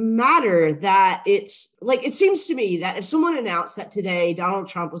doesn't matter that it's like, it seems to me that if someone announced that today Donald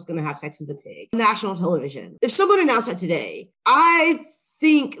Trump was going to have sex with a pig, national television, if someone announced that today, I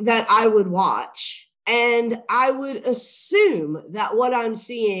think that I would watch. And I would assume that what I'm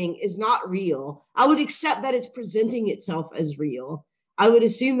seeing is not real. I would accept that it's presenting itself as real. I would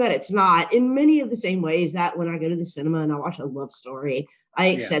assume that it's not, in many of the same ways that when I go to the cinema and I watch a love story, I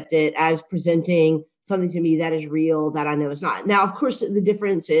accept it as presenting something to me that is real that I know is not. Now, of course, the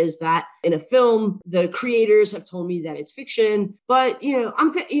difference is that in a film, the creators have told me that it's fiction. But,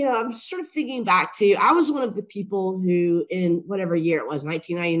 I'm sort of thinking back to, I was one of the people who, in whatever year it was,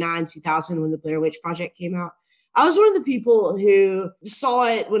 1999, 2000, when the Blair Witch Project came out, I was one of the people who saw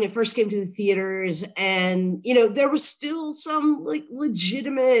it when it first came to the theaters. And, there was still some like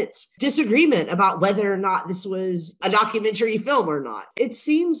legitimate disagreement about whether or not this was a documentary film or not. It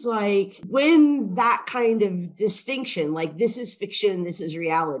seems like when that kind of distinction, like this is fiction, this is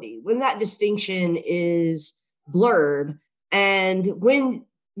reality, when that distinction is blurred, and when,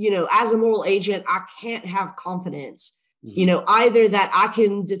 as a moral agent, I can't have confidence, either that I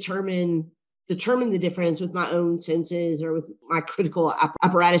can determine the difference with my own senses or with my critical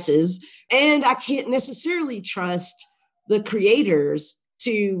apparatuses. And I can't necessarily trust the creators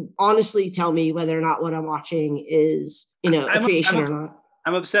to honestly tell me whether or not what I'm watching is, a creation or not.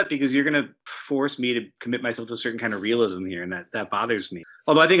 I'm upset because you're going to force me to commit myself to a certain kind of realism here. And that bothers me.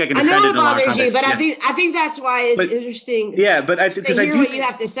 Although I think I can defend it in a long context. I know it bothers you, but I think that's why it's interesting. Yeah, but I think because I do what you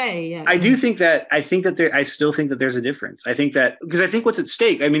have to say. Yeah, I still think that there's a difference. I think that because I think what's at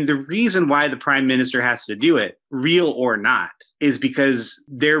stake. I mean, the reason why the prime minister has to do it, real or not, is because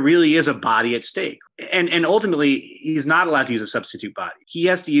there really is a body at stake. And ultimately, he's not allowed to use a substitute body. He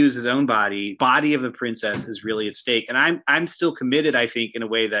has to use his own body. Body of the princess is really at stake. And I'm still committed, I think, in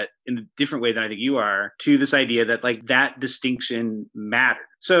a different way than I think you are, to this idea that like that distinction matters.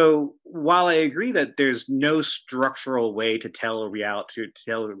 So while I agree that there's no structural way to tell a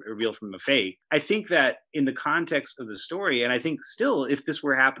real from a fake, I think that in the context of the story, and I think still, if this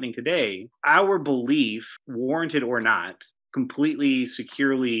were happening today, our belief, warranted or not, completely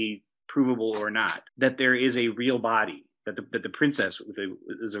securely provable or not, that there is a real body, that the princess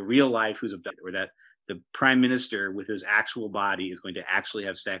is a real life who's abducted, or that the prime minister with his actual body is going to actually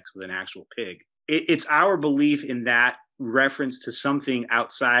have sex with an actual pig. It's our belief in that reference to something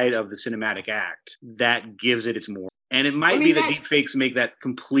outside of the cinematic act that gives it its moral. And it might be that deepfakes make that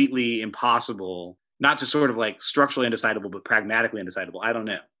completely impossible, not just sort of like structurally undecidable, but pragmatically undecidable. I don't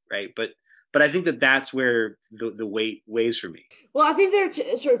know, right? But I think that that's where the weight weighs for me. Well, I think there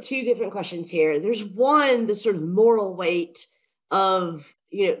are sort of two different questions here. There's one, the sort of moral weight of,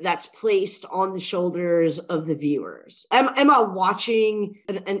 that's placed on the shoulders of the viewers. Am I watching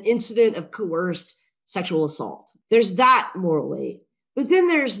an incident of coerced sexual assault? There's that moral weight. But then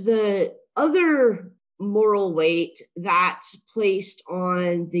there's the other moral weight that's placed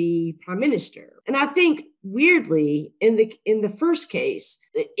on the prime minister. And I think weirdly, in the first case,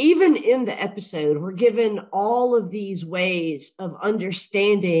 even in the episode, we're given all of these ways of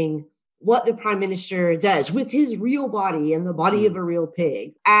understanding what the prime minister does with his real body and the body of a real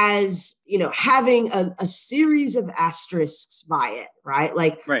pig as, having a series of asterisks by it, right?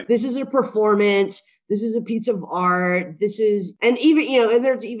 Like, This is a performance. This is a piece of art. This is, and even, and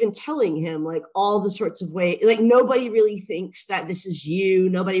they're even telling him like all the sorts of ways, like nobody really thinks that this is you.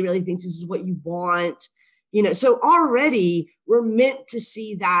 Nobody really thinks this is what you want. So already we're meant to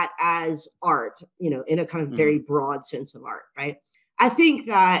see that as art, in a kind of very broad sense of art, right? I think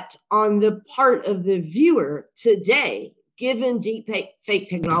that on the part of the viewer today, given deep fake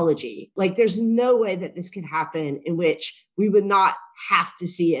technology, like there's no way that this could happen in which we would not have to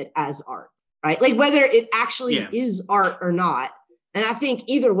see it as art, right? Like whether it actually is art or not. And I think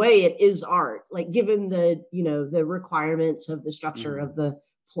either way it is art, like given the, the requirements of the structure of the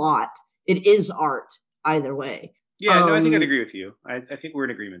plot, it is art either way. Yeah, no, I think I'd agree with you. I think we're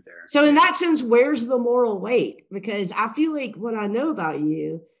in agreement there. So in that sense, where's the moral weight? Because I feel like what I know about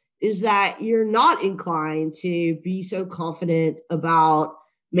you is that you're not inclined to be so confident about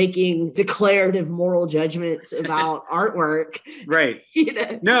making declarative moral judgments about artwork. Right. You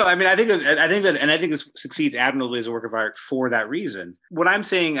know? No, I mean, I think this succeeds admirably as a work of art for that reason. What I'm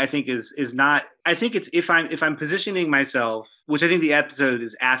saying, I think, is not. I think it's if I'm positioning myself, which I think the episode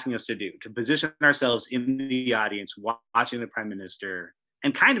is asking us to do, to position ourselves in the audience, watching the prime minister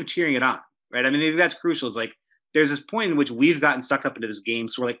and kind of cheering it on, right? I mean, I think that's crucial. It's like there's this point in which we've gotten sucked up into this game,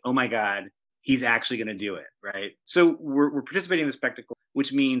 so we're like, oh my god, he's actually going to do it, right? So we're participating in the spectacle,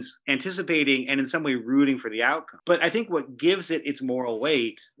 which means anticipating and in some way rooting for the outcome. But I think what gives it its moral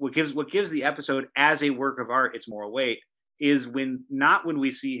weight, what gives the episode as a work of art its moral weight, is not when we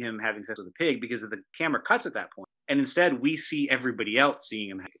see him having sex with a pig, because the camera cuts at that point, and instead we see everybody else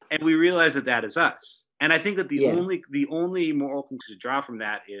seeing him, and we realize that is us. And I think that the only moral conclusion to draw from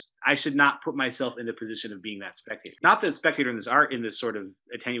that is I should not put myself in the position of being that spectator. Not the spectator in this sort of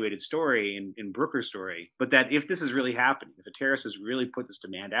attenuated story, in Brooker's story, but that if this is really happening, if a terrorist has really put this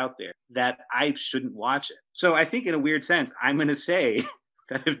demand out there, that I shouldn't watch it. So I think in a weird sense, I'm going to say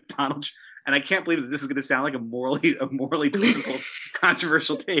that if Donald, and I can't believe that this is going to sound like a morally difficult,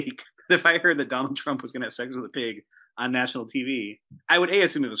 controversial take, but if I heard that Donald Trump was going to have sex with a pig on national TV, I would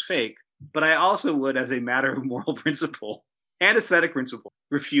assume it was fake. But I also would, as a matter of moral principle and aesthetic principle,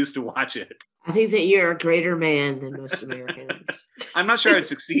 refuse to watch it. I think that you're a greater man than most Americans. I'm not sure I'd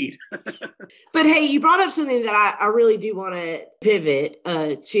succeed. But hey, you brought up something that I really do want to pivot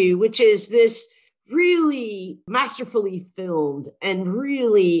to, which is this really masterfully filmed and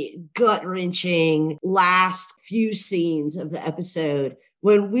really gut-wrenching last few scenes of the episode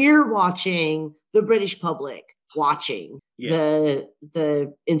when we're watching the British public watching the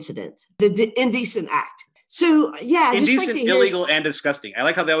incident, the indecent act. So yeah, indecent, just like illegal, and disgusting. I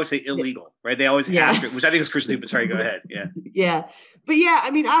like how they always say illegal, right? They always ask it, which I think is crucial. But sorry, go ahead. Yeah. But yeah,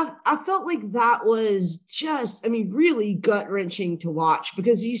 I mean, I felt like that was just, I mean, really gut wrenching to watch,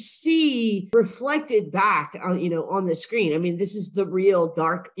 because you see reflected back on, on the screen. I mean, this is the real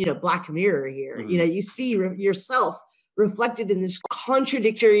dark, Black Mirror here. Mm-hmm. You see yourself reflected in this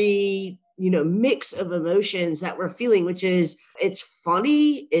contradictory mix of emotions that we're feeling, which is it's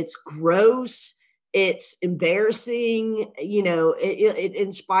funny, it's gross, it's embarrassing, it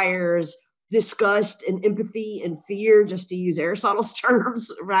inspires disgust and empathy and fear, just to use Aristotle's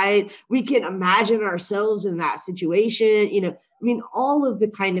terms, right? We can imagine ourselves in that situation. All of the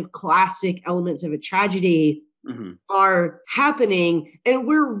kind of classic elements of a tragedy are happening, and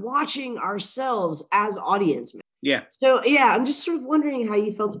we're watching ourselves as audience members. Yeah. So yeah, I'm just sort of wondering how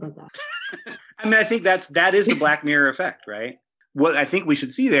you felt about that. I mean, I think that is the Black Mirror effect, right? What I think we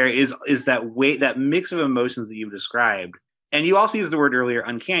should see there is that mix of emotions that you've described. And you also used the word earlier,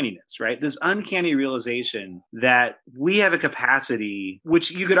 uncanniness, right? This uncanny realization that we have a capacity,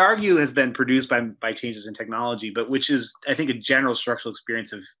 which you could argue has been produced by changes in technology, but which is, I think, a general structural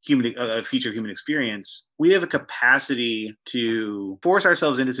experience of future human experience. We have a capacity to force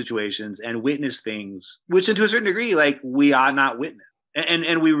ourselves into situations and witness things, which, to a certain degree, like we ought not witness. And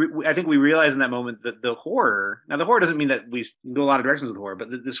I think we realize in that moment that the horror. Now, the horror doesn't mean that we go a lot of directions with horror, but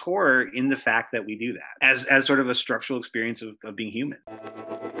this horror in the fact that we do that as sort of a structural experience of being human.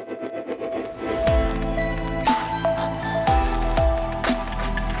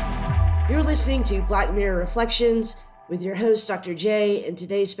 You're listening to Black Mirror Reflections with your host, Dr. J, and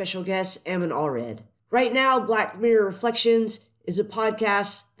today's special guest, Ammon Allred. Right now, Black Mirror Reflections is a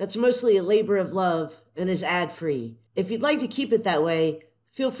podcast that's mostly a labor of love and is ad-free. If you'd like to keep it that way,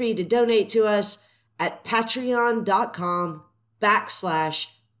 feel free to donate to us at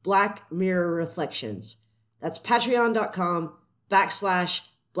patreon.com/Black Mirror Reflections. That's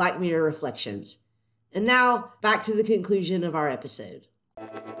patreon.com/Black Mirror Reflections. And now, back to the conclusion of our episode.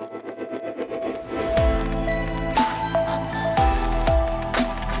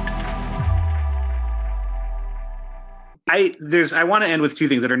 I want to end with two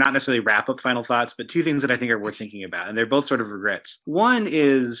things that are not necessarily wrap up final thoughts, but two things that I think are worth thinking about. And they're both sort of regrets. One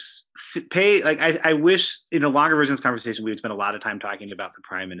is I wish in a longer version of this conversation, we would spend a lot of time talking about the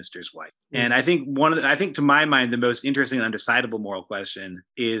prime minister's wife. Mm-hmm. And I think to my mind, the most interesting and undecidable moral question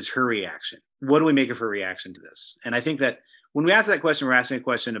is her reaction. What do we make of her reaction to this? And I think that when we ask that question, we're asking a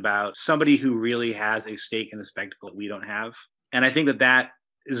question about somebody who really has a stake in the spectacle that we don't have. And I think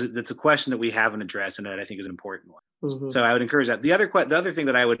that's a question that we haven't addressed, and that I think is an important one. Mm-hmm. So I would encourage that. The other thing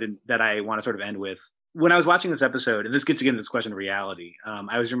that I want to sort of end with, when I was watching this episode, and this gets again to this question of reality,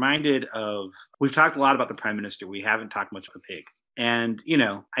 I was reminded of, we've talked a lot about the prime minister. We haven't talked much about the pig. And,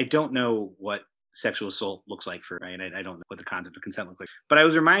 I don't know what sexual assault looks like for, right? I don't know what the concept of consent looks like. But I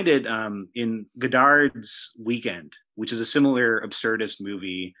was reminded in Godard's Weekend, which is a similar absurdist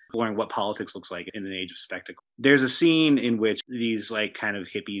movie exploring what politics looks like in an age of spectacle. There's a scene in which these like kind of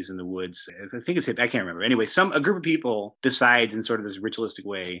hippies in the woods, I think it's hippie, I can't remember. Anyway, a group of people decides in sort of this ritualistic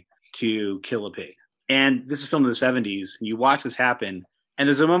way to kill a pig. And this is filmed in the 70s, and you watch this happen. And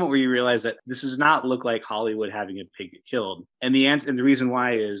there's a moment where you realize that this does not look like Hollywood having a pig get killed. And the answer, and the reason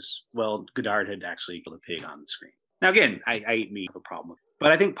why is, well, Godard had actually killed a pig on the screen. Now, again, I eat meat, no problem with it.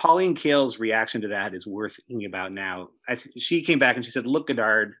 But I think Pauline Kael's reaction to that is worth thinking about now. She came back and she said, look,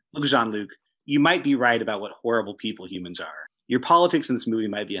 Godard, look, Jean-Luc, you might be right about what horrible people humans are. Your politics in this movie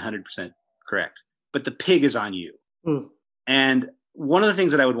might be 100% correct, but the pig is on you. And one of the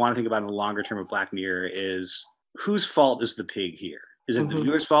things that I would want to think about in the longer term of Black Mirror is, whose fault is the pig here? Is it the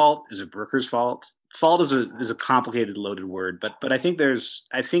viewer's fault? Is it Brooker's fault? Fault is a complicated, loaded word, but I think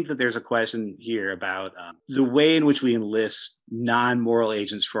that there's a question here about the way in which we enlist non-moral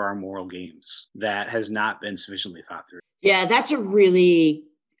agents for our moral games that has not been sufficiently thought through. Yeah, that's really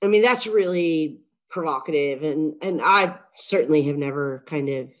provocative, and I certainly have never kind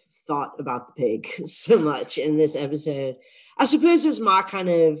of thought about the pig so much in this episode. I suppose as my kind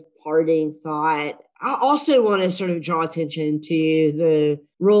of parting thought, I also want to sort of draw attention to the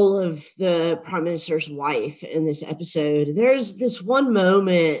role of the Prime Minister's wife in this episode. There's this one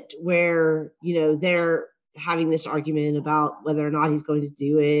moment where, they're having this argument about whether or not he's going to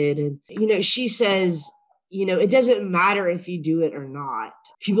do it. And, she says, it doesn't matter if you do it or not.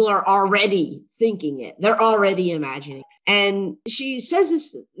 People are already thinking it. They're already imagining. And she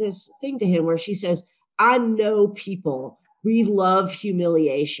says this thing to him where she says, I know people. We love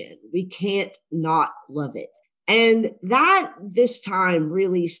humiliation. We can't not love it. And that this time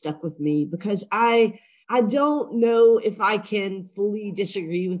really stuck with me because I don't know if I can fully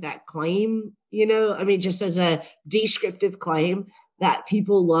disagree with that claim, just as a descriptive claim that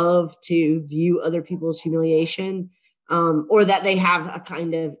people love to view other people's humiliation, or that they have a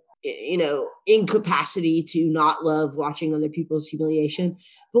kind of, incapacity to not love watching other people's humiliation.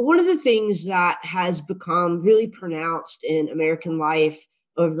 But one of the things that has become really pronounced in American life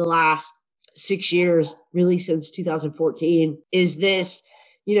over the last 6 years, really since 2014, is this,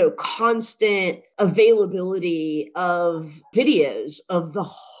 constant availability of videos of the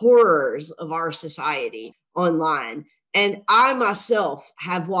horrors of our society online. And I myself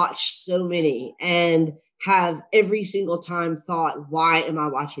have watched so many and have every single time thought, why am I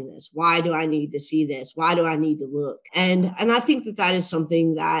watching this? Why do I need to see this? Why do I need to look? And I think that is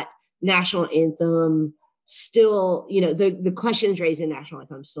something that National Anthem still, the questions raised in National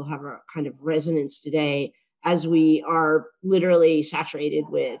Anthem still have a kind of resonance today, as we are literally saturated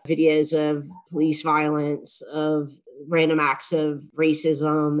with videos of police violence, of random acts of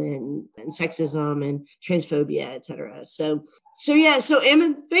racism and sexism and transphobia, et cetera. So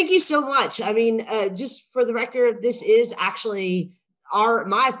Ammon, thank you so much. I mean, just for the record, this is actually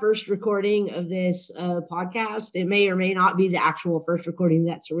my first recording of this podcast. It may or may not be the actual first recording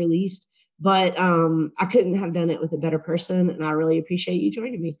that's released, but I couldn't have done it with a better person, and I really appreciate you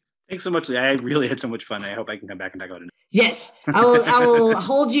joining me. Thanks so much. I really had so much fun. I hope I can come back and talk about it. Yes, I will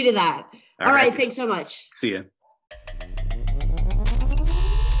hold you to that. All right. Thanks so much. See ya.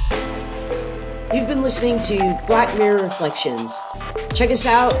 You've been listening to Black Mirror Reflections. Check us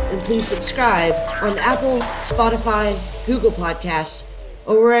out and please subscribe on Apple, Spotify, Google Podcasts,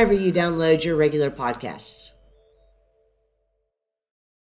 or wherever you download your regular podcasts.